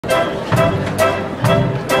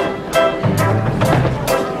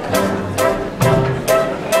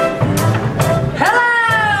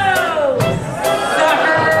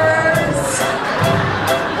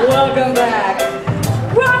Welcome back.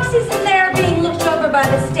 Roxy's in there being looked over by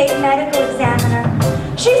the state medical examiner.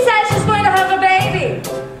 She says she's going to have a baby.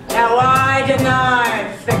 Now I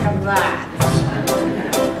deny think of that.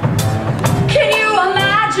 Can you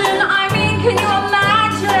imagine? I mean, can you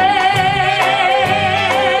imagine?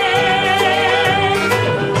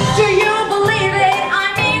 Do you believe it? I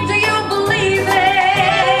mean, do you believe it?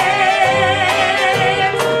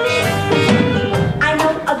 I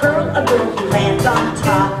know a girl who lands on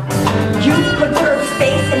top. You put her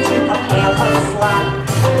face into a pail of slop,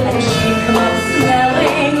 and she comes up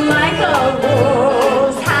smelling like a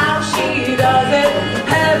rose. How she does it,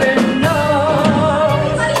 heaven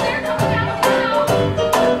knows.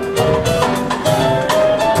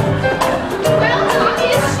 Well,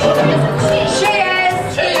 obviously,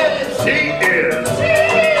 She is.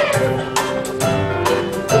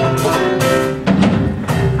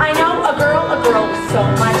 I know a girl with so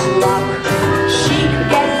much luck. She could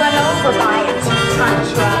get run over by a 2-ton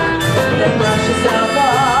truck, then brush herself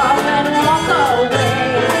off and walk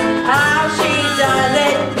away. How she does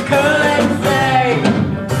it, couldn't say.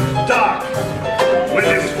 Doc, will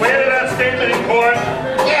you swear to that statement in court?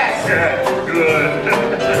 Yes. Yeah, good.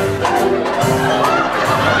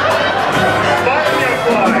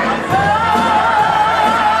 Butterfly.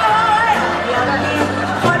 On the other hand,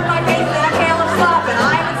 put my face in a pail of slop and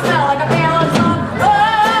I would smell like a pail of slop.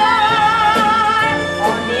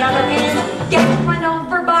 On the other hand, get run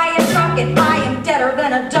over by a truck and I am deader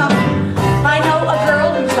than a duck. I know a girl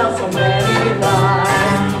who tells so many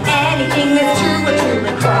lies. Anything that's true would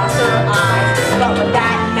truly cross her eyes. But what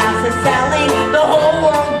that mouse is selling, the whole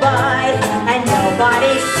world buys, and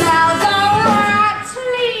nobody sells a rat.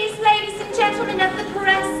 Please, ladies and gentlemen of the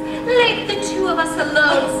press, leave the two of us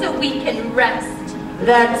alone so we can rest.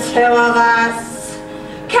 The two of us.